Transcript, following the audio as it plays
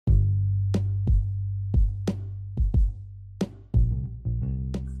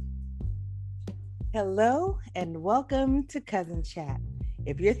Hello and welcome to Cousin Chat.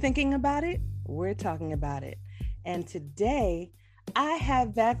 If you're thinking about it, we're talking about it. And today I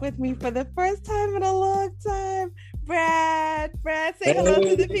have back with me for the first time in a long time, Brad. Brad, say hello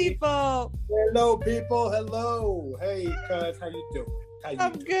to the Hey, people. hello, people. Hello. Hey, cuz, how you doing?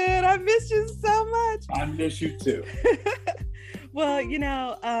 I'm good. I miss you so much. I miss you too. Well,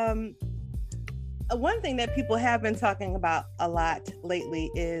 one thing that people have been talking about a lot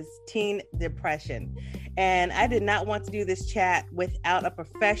lately is teen depression. And I did not want to do this chat without a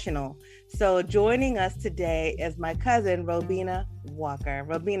professional. So joining us today is my cousin, Robina Walker.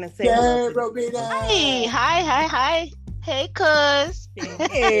 Robina, say hello. Yay, Robina. Hey, hi. Hey, cuz.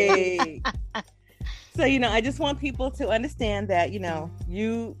 Hey. So, I just want people to understand that,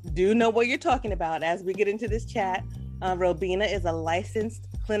 you do know what you're talking about as we get into this chat. Robina is a licensed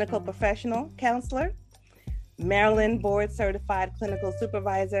clinical professional counselor, Maryland board certified clinical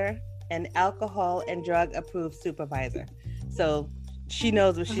supervisor, and alcohol and drug approved supervisor. So she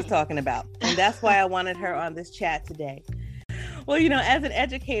knows what she's talking about. And that's why I wanted her on this chat today. Well, as an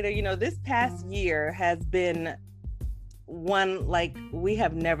educator, this past year has been one like we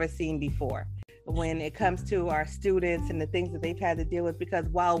have never seen before when it comes to our students and the things that they've had to deal with, because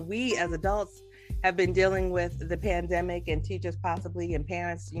while we as adults have been dealing with the pandemic and teachers possibly and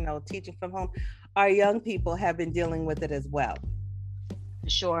parents, teaching from home, our young people have been dealing with it as well.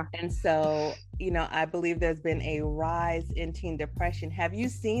 Sure. And so, I believe there's been a rise in teen depression. Have you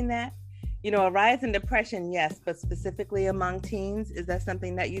seen that? A rise in depression, yes, but specifically among teens, is that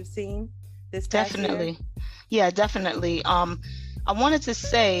something that you've seen this past Definitely. year? Yeah, definitely. I wanted to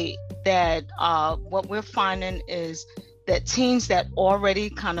say that what we're finding is that teens that already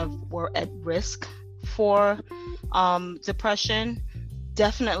kind of were at risk for depression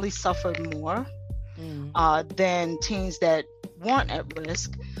definitely suffered more than teens that weren't at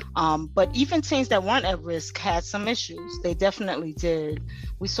risk. But even teens that weren't at risk had some issues. They definitely did.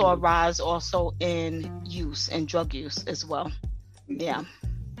 We saw a rise also in drug use as well. Yeah.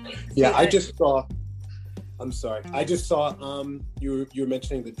 Yeah, I just saw you were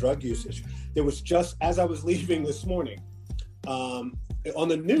mentioning the drug usage. There was just as I was leaving this morning, on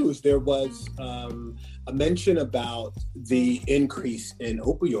the news, there was a mention about the increase in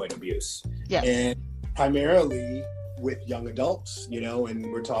opioid abuse. Yes. And primarily with young adults,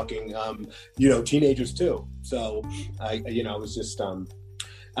 and we're talking, teenagers too. So I was just,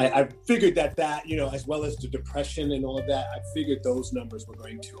 I figured that, as well as the depression and all of that, I figured those numbers were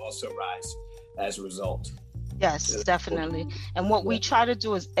going to also rise as a result. Yes, definitely. And what we try to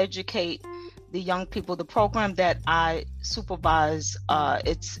do is educate the young people. The program that I supervise,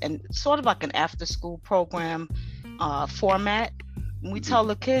 it's sort of like an after-school program format. We tell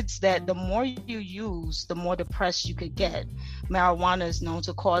the kids that the more you use, the more depressed you could get. Marijuana is known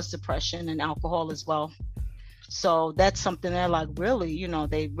to cause depression, and alcohol as well. So that's something they're like, really,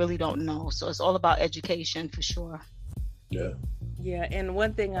 they really don't know. So it's all about education for sure. Yeah. Yeah, and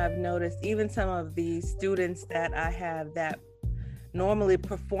one thing I've noticed, even some of the students that I have that normally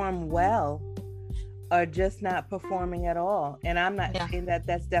perform well are just not performing at all. And I'm not saying that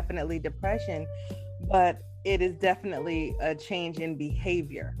that's definitely depression, but it is definitely a change in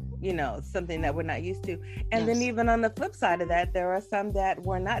behavior, something that we're not used to. And then even on the flip side of that, there are some that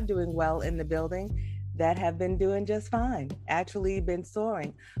were not doing well in the building that have been doing just fine, actually been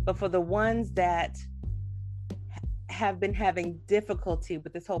soaring. But for the ones that have been having difficulty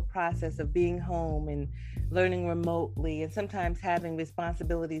with this whole process of being home and learning remotely, and sometimes having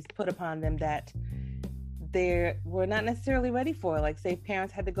responsibilities put upon them that they were not necessarily ready for, like say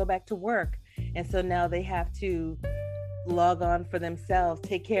parents had to go back to work, and so now they have to log on for themselves,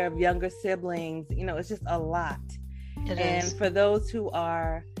 take care of younger siblings, it's just a lot. And for those who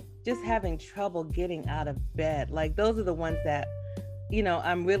are just having trouble getting out of bed, like those are the ones that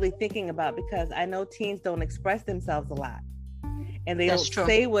I'm really thinking about, because I know teens don't express themselves a lot and they don't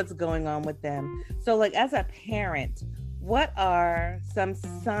say what's going on with them. So like as a parent, what are some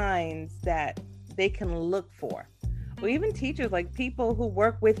signs that they can look for? Or even teachers, like people who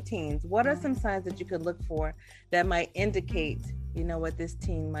work with teens, what are some signs that you could look for that might indicate, what this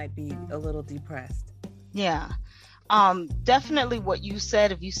teen might be a little depressed? Yeah. Definitely what you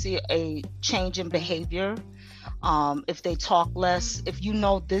said, if you see a change in behavior, if they talk less, if you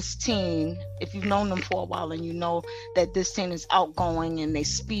know this teen, if you've known them for a while and you know that this teen is outgoing and they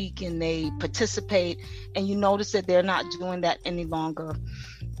speak and they participate, and you notice that they're not doing that any longer,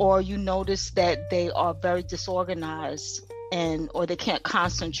 or you notice that they are very disorganized or they can't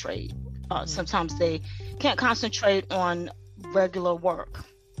concentrate. Sometimes they can't concentrate on regular work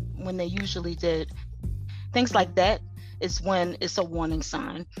when they usually did. Things like that is when it's a warning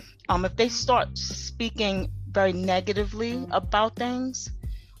sign. If they start speaking very negatively about things,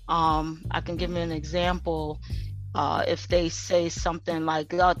 I can give you an example. If they say something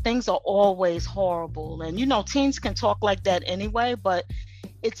like, things are always horrible, and teens can talk like that anyway, but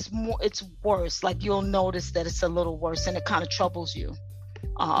it's worse. Like, you'll notice that it's a little worse, and it kind of troubles you.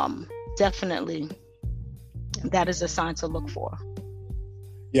 Definitely, that is a sign to look for.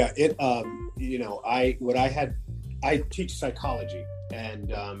 Yeah, I teach psychology,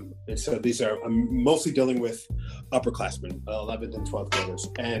 and so these are, I'm mostly dealing with upperclassmen, 11th and 12th graders,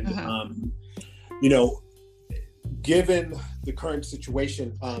 and given the current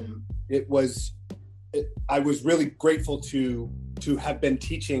situation, I was really grateful to have been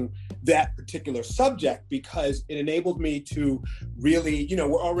teaching that particular subject, because it enabled me to really,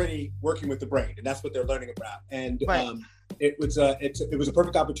 we're already working with the brain, and that's what they're learning about. And right. It was a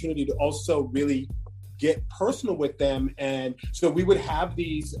perfect opportunity to also really get personal with them. And so we would have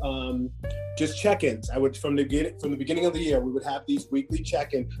these just check-ins. From the beginning of the year, we would have these weekly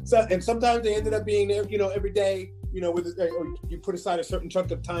check-ins. So, and sometimes they ended up being there, every day, or you put aside a certain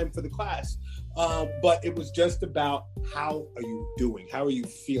chunk of time for the class. But it was just about, how are you doing? How are you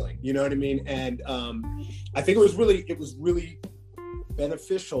feeling? You know what I mean? And I think it was really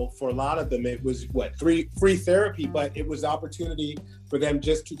beneficial for a lot of them. It was free therapy, but it was the opportunity for them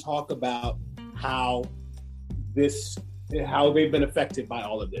just to talk about how they've been affected by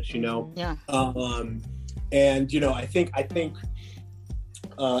all of this, Yeah. And I think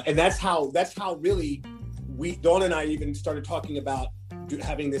and that's how really Dawn and I even started talking about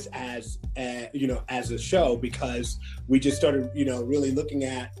having this as a show, because we just started really looking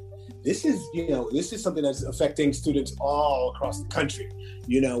at, this is something that's affecting students all across the country,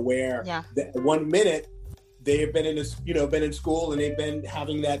 where one minute they have been been in school, and they've been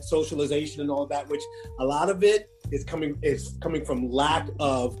having that socialization and all of that, which a lot of it is coming from lack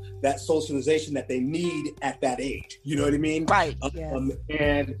of that socialization that they need at that age. You know what I mean? Right.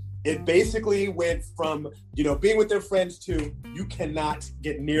 And it basically went from, being with their friends to, you cannot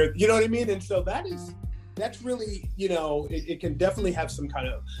get near, you know what I mean? And so that's really, it can definitely have some kind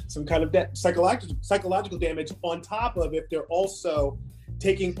of psychological damage, on top of if they're also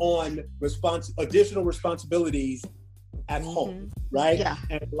taking on additional responsibilities at home, right? Yeah.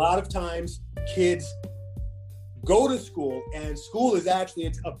 And a lot of times kids go to school, and school is actually,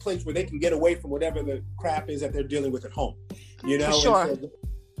 it's a place where they can get away from whatever the crap is that they're dealing with at home, For sure. And so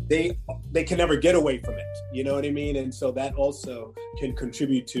they can never get away from it, you know what I mean? And so that also can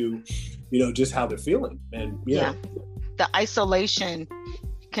contribute to, just how they're feeling. And the isolation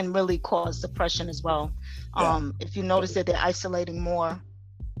can really cause depression as well. If you notice that they're isolating more,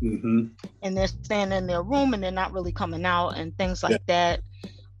 and they're staying in their room, and they're not really coming out, and things like that,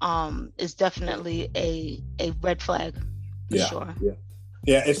 is definitely a red flag for sure.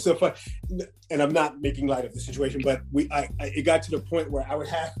 Yeah, it's so fun. And I'm not making light of the situation, but it got to the point where I would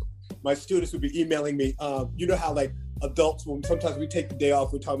have my students would be emailing me. You know how adults, when sometimes we take the day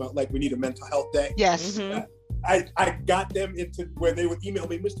off, we're talking about we need a mental health day. Yes. I got them into where they would email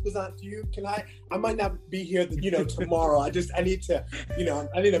me, Mr. Bazant, I might not be here, tomorrow. I need to,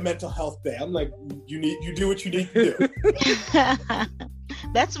 I need a mental health day. I'm like, you do what you need to do.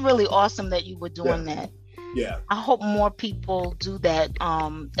 That's really awesome that you were doing that. Yeah. I hope more people do that.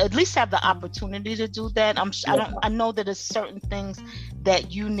 At least have the opportunity to do that. I know that there's certain things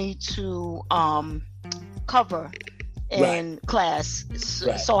that you need to cover in class.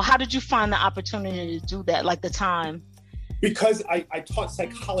 So how did you find the opportunity to do that, like the time? Because I taught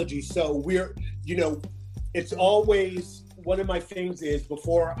psychology, so we're, it's always, one of my things is,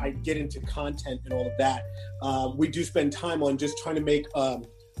 before I get into content and all of that, we do spend time on just trying to make,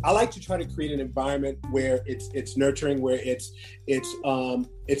 I like to try to create an environment where it's nurturing, where it's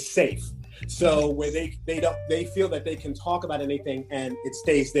safe. So where they feel that they can talk about anything and it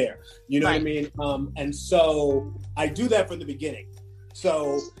stays there. You know what I mean? And so I do that from the beginning.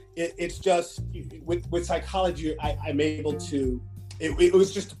 So it's just with psychology, I'm able to. It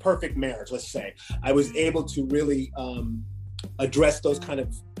was just a perfect marriage. Let's say I was able to really address those kind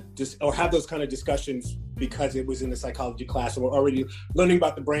of or have those kind of discussions, because it was in the psychology class, and we're already learning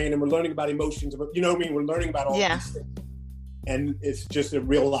about the brain, and we're learning about emotions. You know what I mean? We're learning about all these things, and it's just in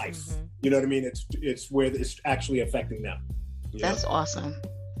real life. You know what I mean? It's where it's actually affecting them. That's awesome.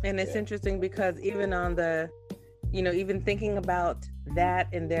 And it's interesting because even on the, even thinking about that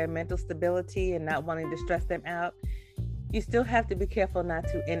and their mental stability and not wanting to stress them out, you still have to be careful not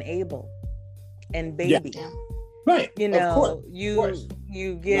to enable and baby. Yeah. Right.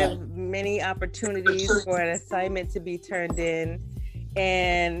 You give many opportunities for an assignment to be turned in,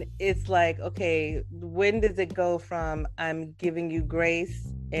 and it's like, okay, when does it go from I'm giving you grace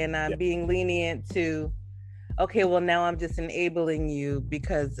and I'm being lenient to, okay, well, now I'm just enabling you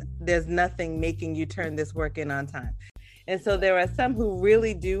because there's nothing making you turn this work in on time. And so there are some who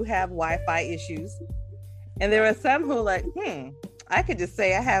really do have Wi-Fi issues. And there are some who are like, I could just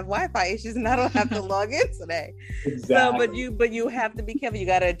say I have Wi-Fi issues and I don't have to log in today. Exactly. So, but you have to be careful. You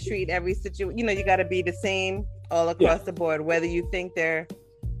got to treat every situation, you got to be the same all across the board, whether you think they're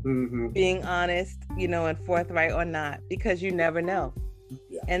being honest, and forthright or not, because you never know.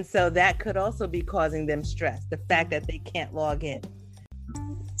 Yeah. And so that could also be causing them stress, the fact that they can't log in.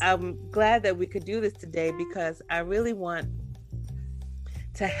 I'm glad that we could do this today because I really want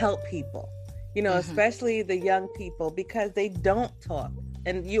to help people, especially the young people, because they don't talk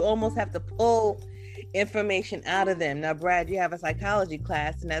and you almost have to pull information out of them. Now, Brad, you have a psychology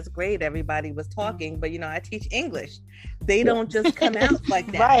class and that's great. Everybody was talking, but I teach English. They don't just come out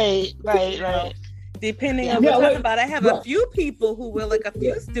like that. Right. Depending on what we're talking about, I have a few people who will, like a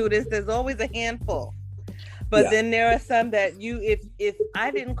few students, there's always a handful. But then there are some that if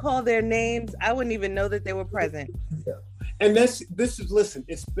I didn't call their names, I wouldn't even know that they were present. Yeah. And this is, listen,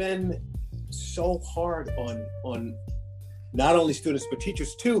 it's been so hard on not only students, but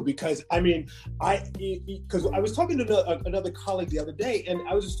teachers too, because I was talking to another colleague the other day and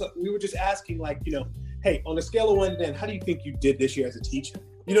we were just asking hey, on a scale of 1 to 10, how do you think you did this year as a teacher?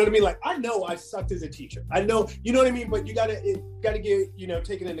 You know what I mean? Like, I know I sucked as a teacher. I know, you know what I mean? But you gotta get,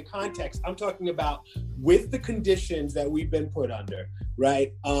 take it into context. I'm talking about with the conditions that we've been put under,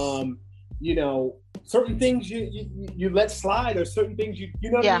 right? Certain things you let slide, or certain things you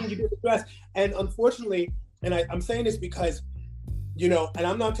know what I mean? You get stressed. And unfortunately, and I'm saying this because, and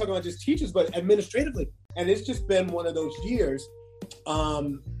I'm not talking about just teachers, but administratively. And it's just been one of those years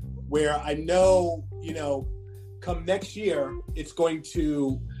where I know, come next year, it's going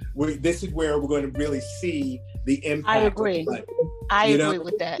to, this is where we're going to really see the impact. I agree. I agree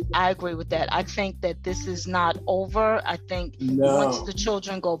with that. I think that this is not over. I think once the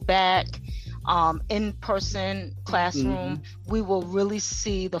children go back in-person classroom, we will really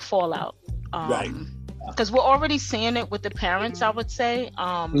see the fallout. Right. Because we're already seeing it with the parents, I would say,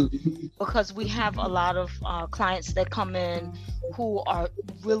 because we have a lot of clients that come in who are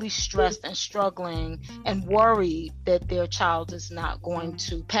really stressed and struggling and worried that their child is not going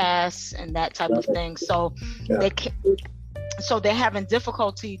to pass and that type of thing. So they're having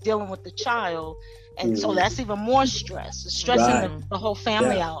difficulty dealing with the child, and so that's even more stress. It's stressing the whole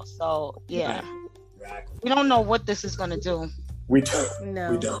family out. So we don't know what this is going to do. We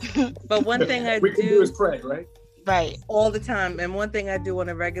don't. But one thing I we can do is pray, right? Right. All the time. And one thing I do on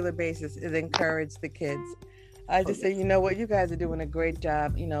a regular basis is encourage the kids. I just say, you know what, you guys are doing a great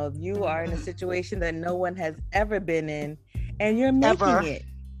job. You are in a situation that no one has ever been in, and you're making it.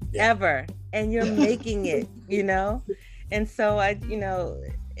 Ever. And you're making it, And so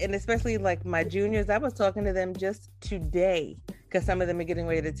and especially like my juniors, I was talking to them just today because some of them are getting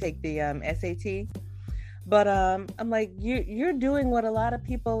ready to take the SAT. But I'm like, you're doing what a lot of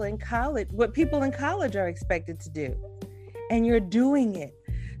people in college are expected to do, and you're doing it.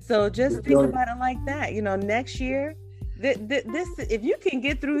 So just think about it like that. Next year, this if you can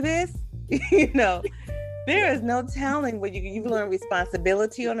get through this, there is no telling what you've learned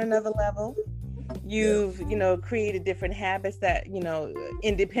responsibility on another level. You've created different habits that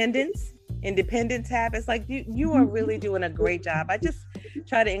independence habits. Like you are really doing a great job. I just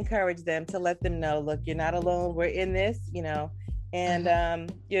try to encourage them to let them know, look, you're not alone. We're in this, and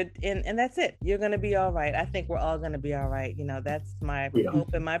and that's it. You're going to be all right. I think we're all going to be all right. That's my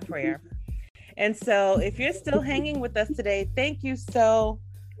hope and my prayer. And so if you're still hanging with us today, thank you so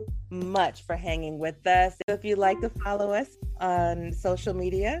much for hanging with us. If you'd like to follow us on social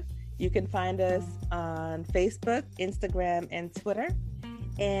media, you can find us on Facebook, Instagram, and Twitter.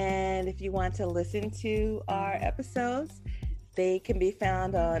 And if you want to listen to our episodes, they can be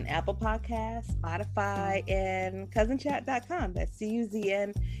found on Apple Podcasts, Spotify, and cousinchat.com. That's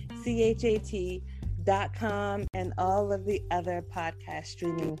CUZNCHAT.com, and all of the other podcast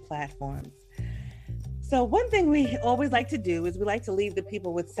streaming platforms. So one thing we always like to do is we like to leave the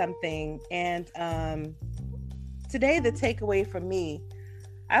people with something. And today, the takeaway from me,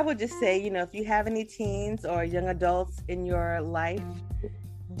 I would just say, if you have any teens or young adults in your life,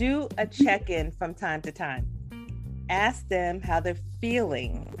 do a check-in from time to time. Ask them how they're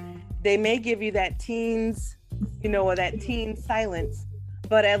feeling. They may give you that teens, or that teen silence,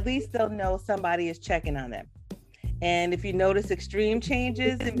 but at least they'll know somebody is checking on them. And if you notice extreme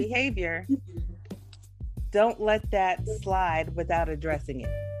changes in behavior, don't let that slide without addressing it.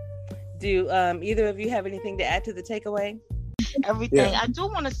 Do either of you have anything to add to the takeaway? everything. I do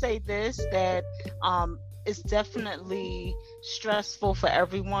want to say this, that it's definitely stressful for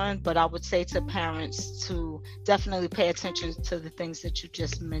everyone, but I would say to parents to definitely pay attention to the things that you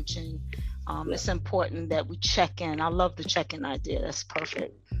just mentioned. It's important that we check in. I love the check-in idea. That's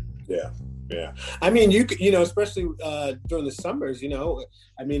perfect. Yeah. I mean, you know, especially during the summers, you know,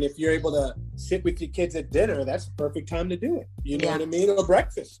 I mean, if you're able to sit with your kids at dinner, that's the perfect time to do it. You know what I mean? Or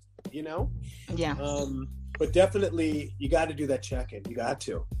breakfast, you know? Yeah. But definitely you got to do that check-in. You got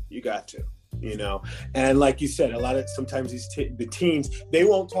to, you know? And like you said, sometimes the teens, they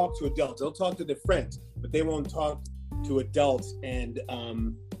won't talk to adults. They'll talk to their friends, but they won't talk to adults. And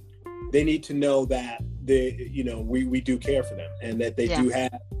they need to know that we do care for them and that they do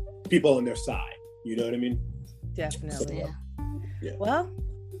have people on their side. You know what I mean? Definitely. So, well,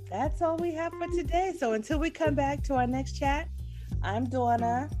 that's all we have for today. So until we come back to our next chat, I'm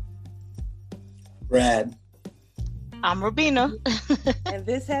Donna. Brad. I'm Rubina. And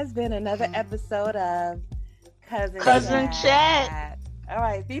this has been another episode of Cousin Chat. All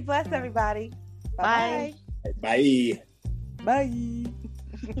right. Be blessed, everybody. Bye. Bye. Bye.